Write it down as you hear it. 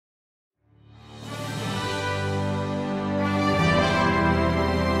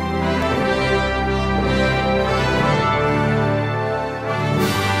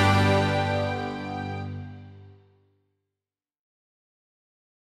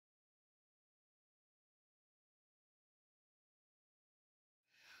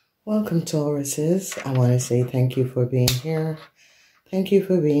Welcome, Tauruses. I want to say thank you for being here. Thank you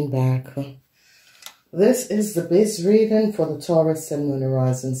for being back. This is the biz reading for the Taurus and Moon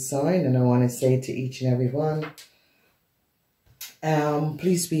Horizon sign, and I want to say to each and every one,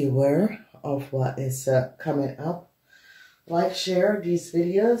 please be aware of what is coming up. Like, share these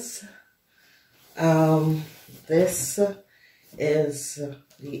videos. This is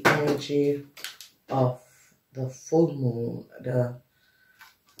the energy of the full moon, the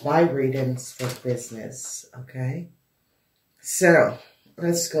live readings for business, okay? So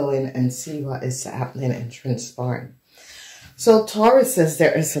let's go in and see what is happening and transpiring. So Taurus says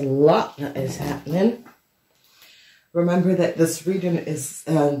there is a lot that is happening. Remember that this reading is,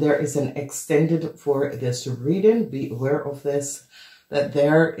 there is an extended for this reading. Be aware of this, that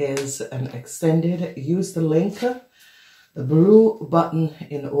there is an extended. Use the link, the blue button,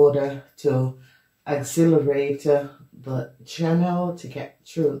 in order to accelerate the channel, to get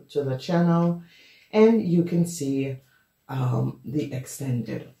through to the channel, and you can see the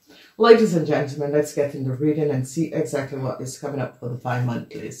extended. Ladies and gentlemen, let's get in the reading and see exactly what is coming up for the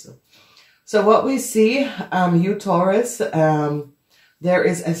bi-monthlies. So what we see, you Taurus, there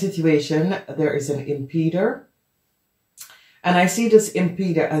is a situation, there is an impeder, and I see this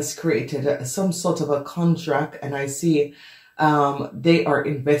impeder has created some sort of a contract, and I see they are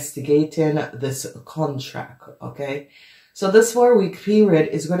investigating this contract, okay? So this 4-week period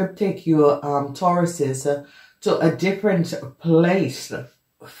is going to take you, Tauruses, to a different place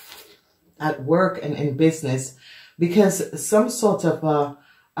at work and in business, because some sort of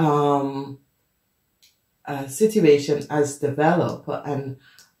a situation has developed, and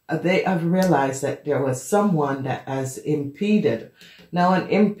they have realized that there was someone that has impeded. Now, an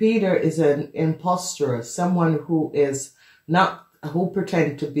impeder is an imposter, someone who is not, who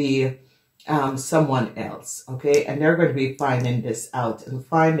pretend to be someone else, okay? And they're going to be finding this out and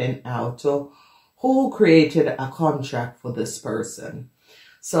finding out who created a contract for this person.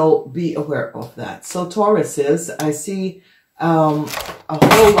 So be aware of that. So Tauruses, I see a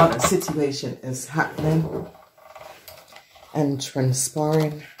whole lot of situation is happening and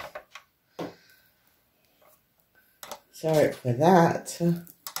transpiring. Sorry for that.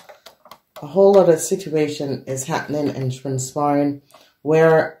 A whole lot of situation is happening and transpiring,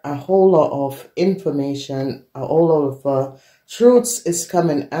 where a whole lot of information, a whole lot of truths is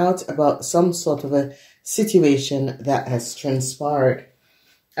coming out about some sort of a situation that has transpired.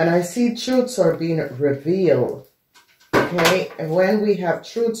 And I see truths are being revealed, okay? And when we have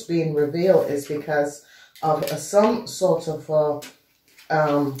truths being revealed, is because of some sort of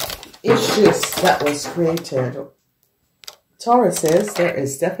issues that was created. Tauruses, there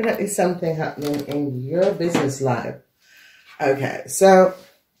is definitely something happening in your business life. Okay, so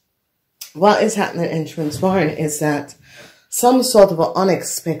what is happening and transpiring is that some sort of an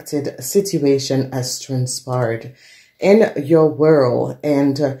unexpected situation has transpired in your world,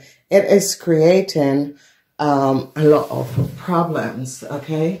 and it is creating a lot of problems,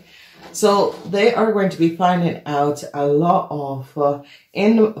 okay? So they are going to be finding out a lot of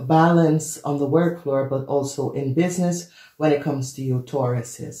imbalance on the work floor, but also in business when it comes to you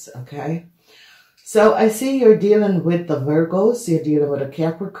Tauruses, okay? So I see you're dealing with the Virgos, you're dealing with the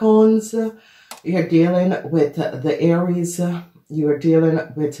Capricorns, you're dealing with the Aries, you're dealing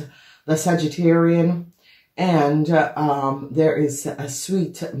with the Sagittarian, and there is a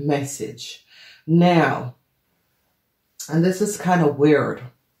sweet message. Now, and this is kind of weird.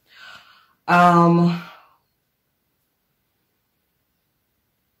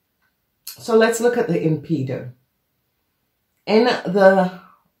 So let's look at the impeder. In the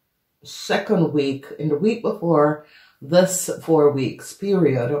second week, in the week before this 4 weeks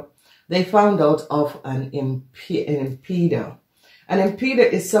period, they found out of an impeder. An impeder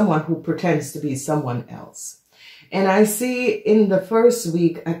is someone who pretends to be someone else. And I see in the first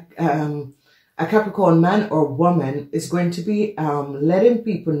week, a Capricorn man or woman is going to be letting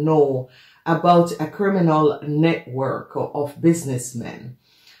people know about a criminal network of businessmen.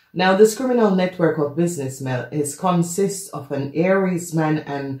 Now, this criminal network of businessmen consists of an Aries man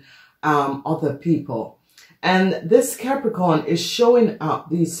and other people. And this Capricorn is showing up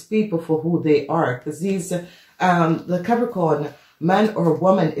these people for who they are, because these the Capricorn man or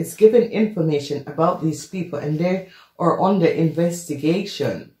woman is giving information about these people, and they are under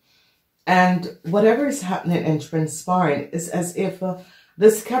investigation. And whatever is happening and transpiring is as if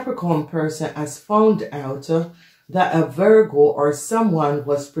this Capricorn person has found out that a Virgo or someone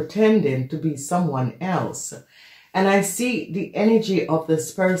was pretending to be someone else. And I see the energy of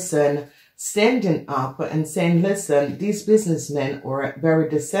this person standing up and saying, listen, these businessmen are very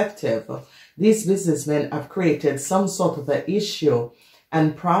deceptive. These businessmen have created some sort of an issue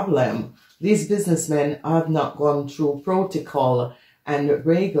and problem. These businessmen have not gone through protocol and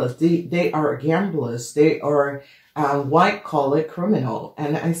regulars. They are gamblers. They are white-collar criminal.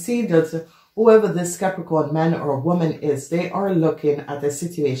 And I see that whoever this Capricorn man or woman is, they are looking at the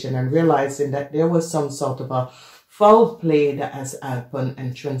situation and realizing that there was some sort of a foul play that has happened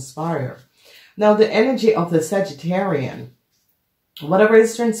and transpired. Now, the energy of the Sagittarian, whatever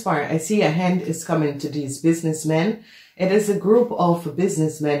is transpiring, I see a hand is coming to these businessmen. It is a group of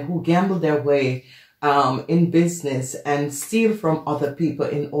businessmen who gamble their way in business and steal from other people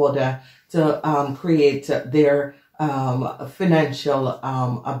in order to create their financial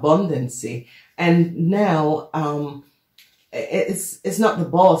abundancy. And now it's not the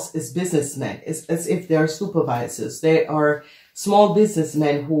boss, it's businessmen. It's as if they're supervisors. They are small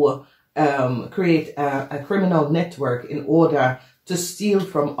businessmen who create a criminal network in order to steal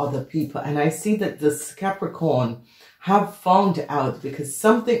from other people. And I see that this Capricorn have found out, because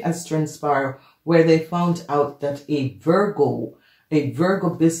something has transpired where they found out that a Virgo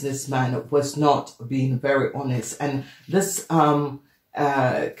businessman was not being very honest. And this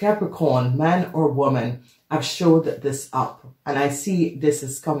Capricorn man or woman have showed this up. And I see this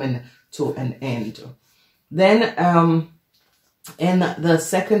is coming to an end. Then in the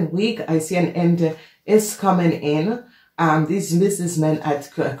second week, I see an end is coming in. These businessmen had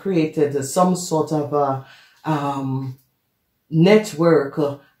created some sort of a network,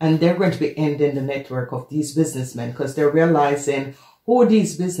 and they're going to be ending the network of these businessmen because they're realizing who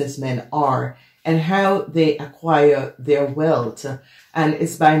these businessmen are and how they acquire their wealth. And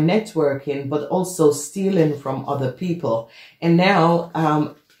it's by networking, but also stealing from other people. And now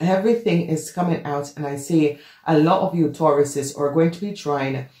everything is coming out, and I see a lot of you Tauruses are going to be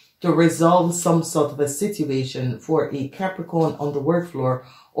trying to resolve some sort of a situation for a Capricorn on the work floor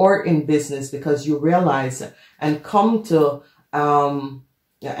or in business, because you realize and come to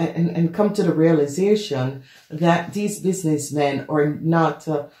come to the realization that these businessmen are not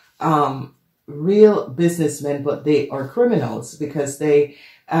real businessmen, but they are criminals, because they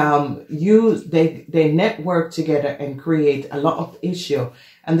they network together and create a lot of issue.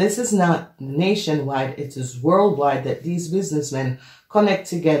 And this is not nationwide, it is worldwide, that these businessmen connect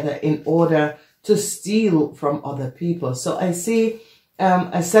together in order to steal from other people. So I see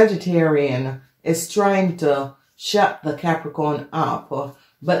a Sagittarian is trying to shut the Capricorn up,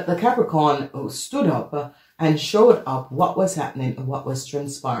 but the Capricorn stood up and showed up what was happening and what was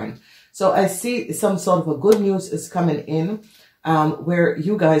transpiring. So I see some sort of a good news is coming in, where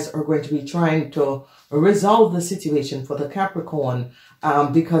you guys are going to be trying to resolve the situation for the Capricorn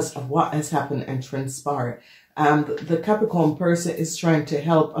because of what has happened and transpired. The Capricorn person is trying to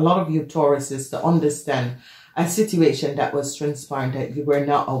help a lot of you Tauruses to understand a situation that was transpiring that you were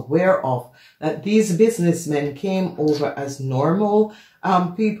not aware of, that these businessmen came over as normal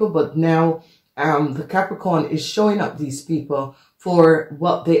people, but now the Capricorn is showing up these people for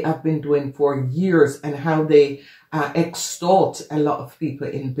what they have been doing for years and how they extort a lot of people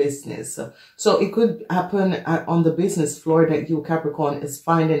in business. So it could happen on the business floor that you Capricorn is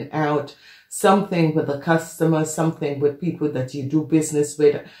finding out something with a customer, something with people that you do business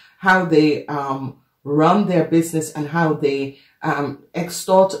with, how they run their business and how they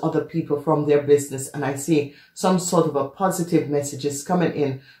extort other people from their business. And I see some sort of a positive messages coming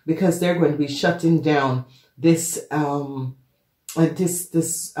in, because they're going to be shutting down this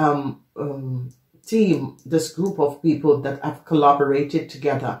team, this group of people that have collaborated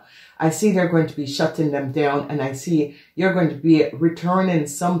together. I see they're going to be shutting them down, and I see you're going to be returning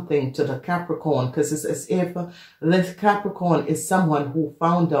something to the Capricorn, because it's as if this Capricorn is someone who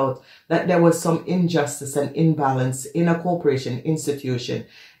found out that there was some injustice and imbalance in a corporation institution,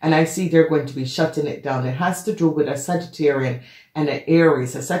 and I see they're going to be shutting it down. It has to do with a Sagittarian and an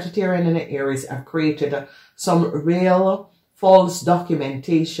Aries. A Sagittarian and an Aries have created some real false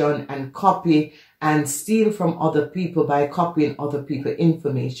documentation and copy and steal from other people by copying other people's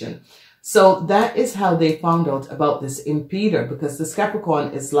information. So that is how they found out about this impeder, because this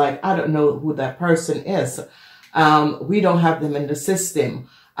Capricorn is like, I don't know who that person is. We don't have them in the system.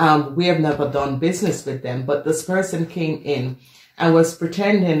 We have never done business with them, but this person came in and was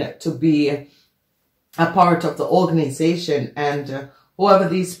pretending to be a part of the organization, and whoever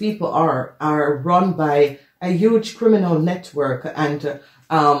these people are run by a huge criminal network, and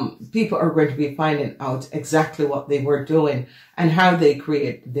people are going to be finding out exactly what they were doing and how they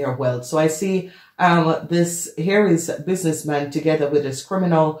create their wealth. So I see this Aries businessman together with this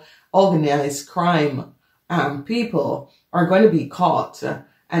criminal organized crime people are going to be caught. And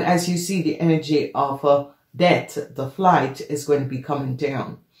as you see, the energy of death, the flight, is going to be coming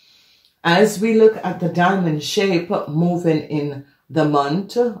down. As we look at the diamond shape moving in the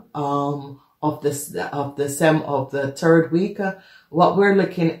month of the third week, what we're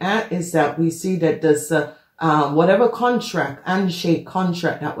looking at is that we see that this whatever handshake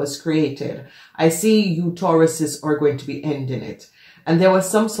contract that was created, I see you Tauruses are going to be ending it. And there was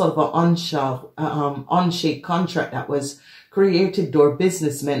some sort of an unshake contract that was created door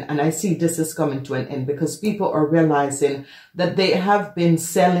businessmen, and I see this is coming to an end because people are realizing that they have been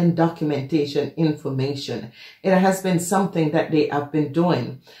selling documentation information. It has been something that they have been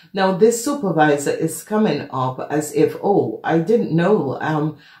doing. Now this supervisor is coming up as if, oh, I didn't know,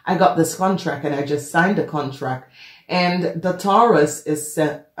 I got this contract and I just signed the contract. And the Taurus is,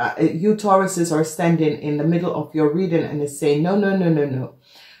 you Tauruses are standing in the middle of your reading and is saying, no, no, no, no, no,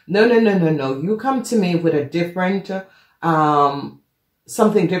 no, no, no, no, no. You come to me with a different,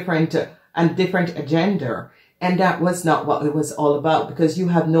 something different and different agenda. And that was not what it was all about because you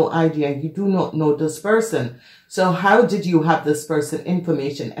have no idea. You do not know this person. So how did you have this person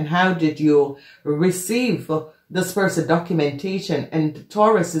information and how did you receive this person documentation? And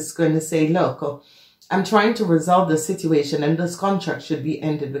Taurus is going to say, look, I'm trying to resolve the situation and this contract should be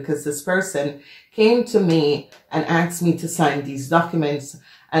ended because this person came to me and asked me to sign these documents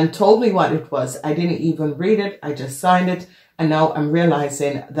and told me what it was. I didn't even read it. I just signed it. And now I'm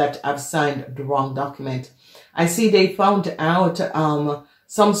realizing that I've signed the wrong document. I see they found out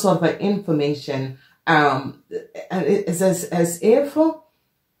some sort of information. And it's as if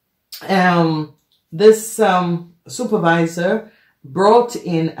this supervisor brought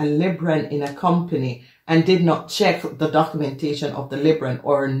in a Libran in a company and did not check the documentation of the Libran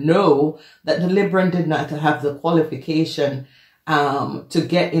or know that the Libran did not have the qualification to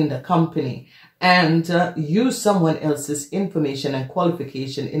get in the company and use someone else's information and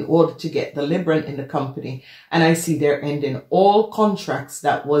qualification in order to get the Libran in the company. And I see they're ending all contracts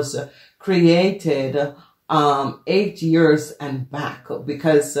that was created 8 years and back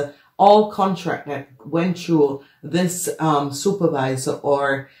because all contract that went through this supervisor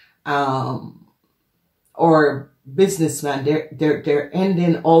or businessman, they're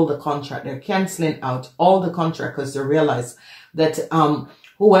ending all the contract. They're canceling out all the contract because they realize that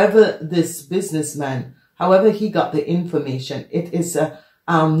whoever this businessman, however he got the information, it is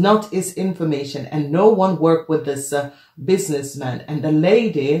not his information, and no one worked with this businessman. And the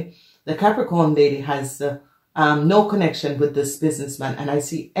lady, the Capricorn lady, has no connection with this businessman. And I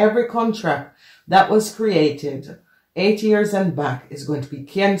see every contract that was created 8 years and back is going to be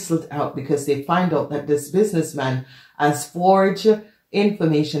cancelled out because they find out that this businessman has forged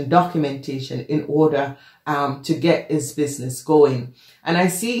information, documentation in order to get his business going. And I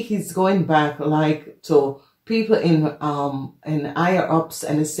see he's going back like to people in higher ups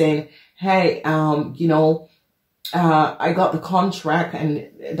and is saying, hey, you know, I got the contract, and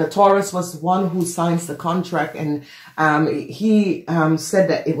the Taurus was the one who signs the contract, and he said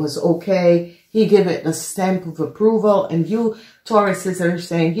that it was okay. He gave it a stamp of approval, and you Tauruses are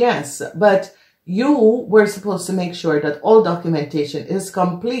saying yes, but you were supposed to make sure that all documentation is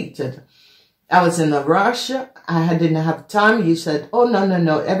completed. I was in a rush. I didn't have time. You said, oh, no, no,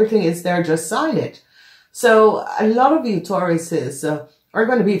 no, everything is there. Just sign it. So a lot of you Tauruses are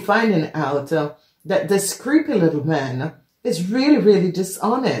going to be finding out that this creepy little man is really, really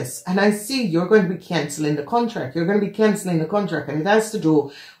dishonest. And I see you're going to be canceling the contract. You're going to be canceling the contract. And it has to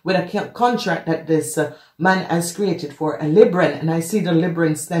do with a contract that this man has created for a Libran. And I see the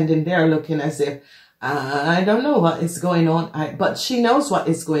Libran standing there looking as if, I don't know what is going on. But she knows what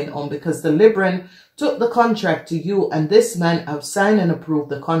is going on because the Libran took the contract to you. And this man have signed and approved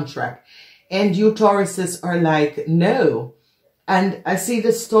the contract. And you Tauruses are like, no. And I see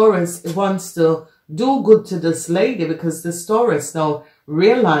this Taurus wants to do good to this lady because this Taurus now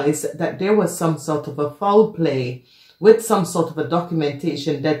realized that there was some sort of a foul play with some sort of a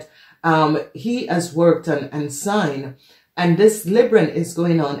documentation that he has worked on and signed. And this Libran is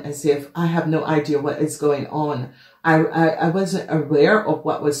going on as if I have no idea what is going on. I wasn't aware of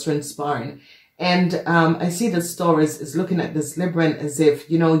what was transpiring. And I see this Taurus is looking at this Libran as if,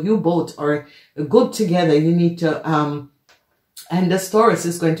 you know, you both are good together. You need to... and this Taurus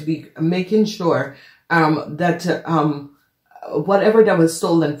is going to be making sure that whatever that was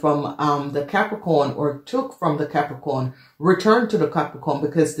stolen from the Capricorn or took from the Capricorn, returned to the Capricorn,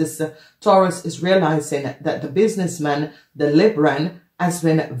 because this Taurus is realizing that the businessman, the Libran, has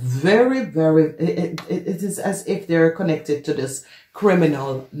been very, very, it is as if they're connected to this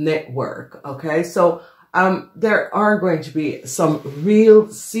criminal network. Okay, so there are going to be some real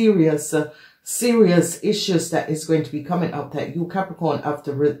serious issues that is going to be coming up that you Capricorn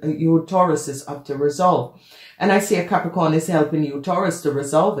you Tauruses have to resolve. And I see a Capricorn is helping you Taurus to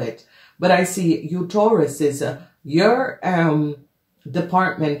resolve it. But I see you Tauruses, your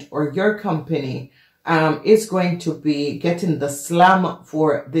department or your company is going to be getting the slam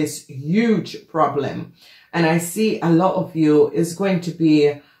for this huge problem. And I see a lot of you is going to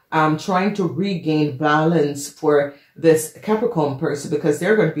be trying to regain balance for this Capricorn person, because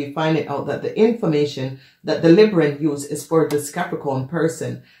they're going to be finding out that the information that the Libran use is for this Capricorn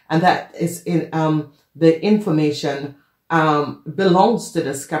person, and that is in the information belongs to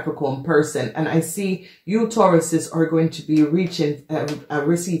this Capricorn person. And I see you Tauruses are going to be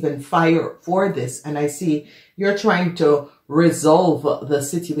receiving fire for this, and I see you're trying to resolve the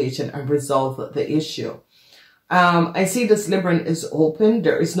situation and resolve the issue. I see this Libran is open.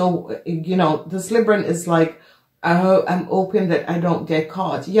 There is no, you know, this Libran is like, I'm open that I don't get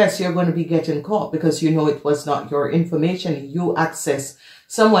caught. Yes, you're going to be getting caught because you know it was not your information. You access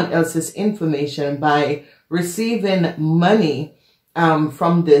someone else's information by receiving money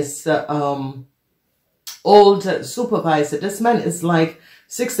from this old supervisor. This man is like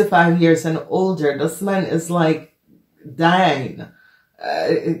 65 years and older. This man is like dying.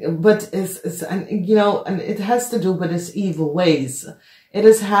 But it's and you know, and it has to do with his evil ways. It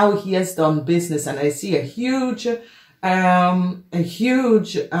is how he has done business, and I see a huge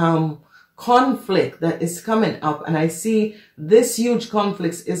conflict that is coming up, and I see this huge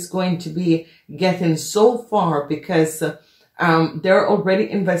conflict is going to be getting so far because they're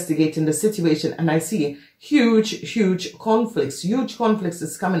already investigating the situation, and I see huge conflicts. Huge conflicts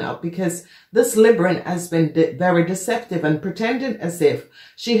is coming up because this Libran has been very deceptive and pretending as if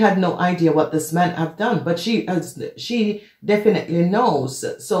she had no idea what this man have done, but she definitely knows.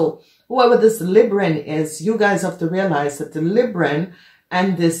 So whoever this Libran is, you guys have to realize that the Libran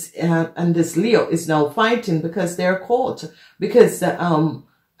and this Leo is now fighting because they're caught, because an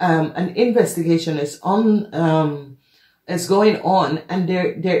investigation is going on, and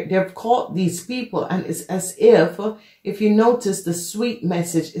they've caught these people, and it's as if you notice the sweet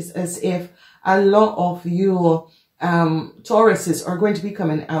message is as if a lot of you Tauruses are going to be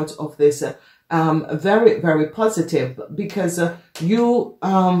coming out of this very positive, because you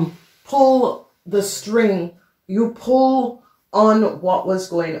pull the string, you pull on what was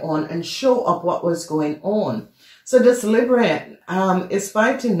going on and show up what was going on. So this Libran is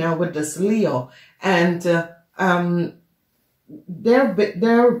fighting now with this Leo, and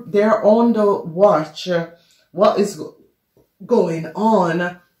they're on the watch what is going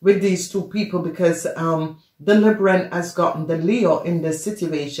on with these two people, because the Libran has gotten the Leo in this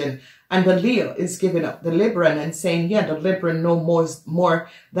situation, and the Leo is giving up the Libran and saying, yeah, the Libran knows more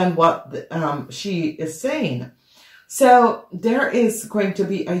than what she is saying. So there is going to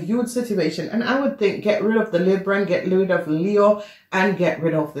be a huge situation, and I would think get rid of the Libran, get rid of Leo, and get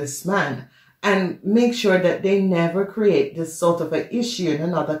rid of this man, and make sure that they never create this sort of an issue in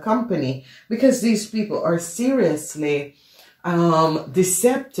another company, because these people are seriously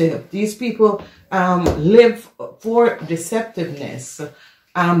deceptive. These people live for deceptiveness.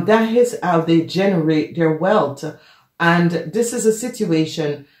 That is how they generate their wealth. And this is a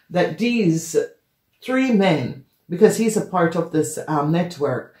situation that these three men, because he's a part of this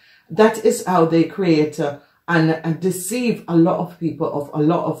network, that is how they create and deceive a lot of people of a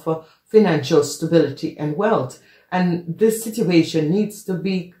lot of financial stability and wealth. And this situation needs to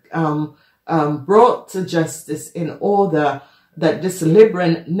be brought to justice in order that this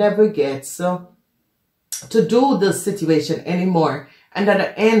Libran never gets to do this situation anymore, and at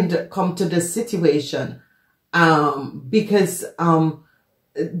the end come to this situation because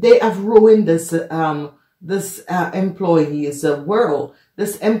they have ruined this employee's world.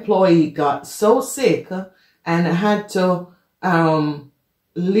 This employee got so sick and had to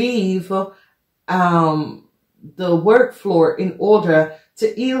leave the work floor in order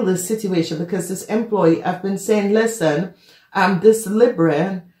to heal this situation, because this employee have been saying, listen, this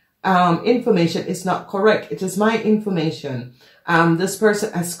Libran information is not correct. It is my information. This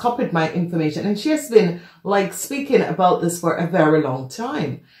person has copied my information, and she has been like speaking about this for a very long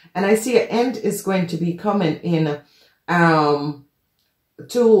time. And I see an end is going to be coming in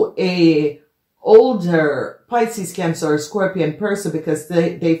to a older Pisces, Cancer, Scorpion person, because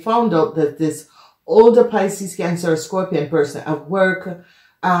they found out that this older Pisces, Cancer, Scorpion person have worked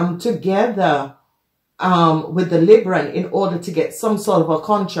together with the Libran in order to get some sort of a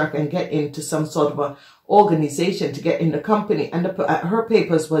contract and get into some sort of a organization to get in the company, and her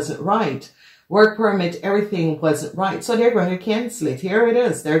papers wasn't right. Work permit, everything wasn't right. So they're going to cancel it. Here it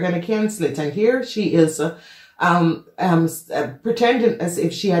is. They're going to cancel it. And here she is pretending as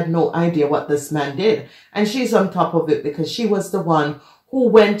if she had no idea what this man did. And she's on top of it because she was the one who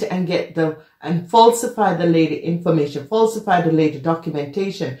went and falsified the lady information, falsified the lady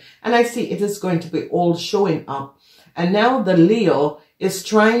documentation. And I see it is going to be all showing up. And now the Leo is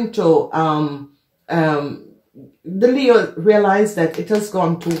trying to, the Leo realized that it has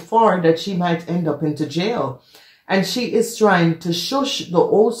gone too far, that she might end up into jail. And she is trying to shush the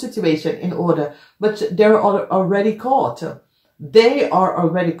whole situation in order, but they're already caught. They are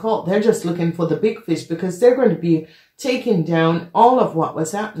already caught. They're just looking for the big fish because they're going to be taking down all of what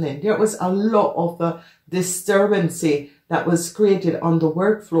was happening. There was a lot of disturbance that was created on the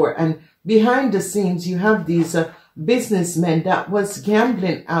work floor. And behind the scenes, you have these businessmen that was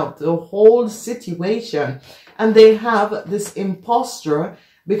gambling out the whole situation. And they have this imposter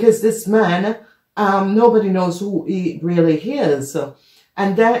because this man, nobody knows who he really is.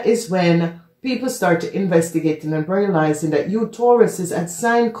 And that is when people start investigating and realizing that you Tauruses had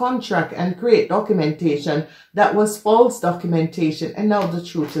signed contract and create documentation that was false documentation. And now the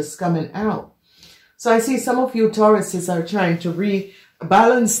truth is coming out. So I see some of you Tauruses are trying to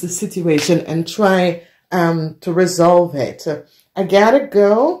rebalance the situation and try to resolve it. I gotta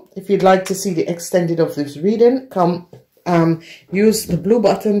go. If you'd like to see the extended of this reading, come use the blue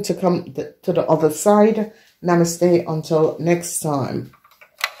button to come to the other side. Namaste until next time.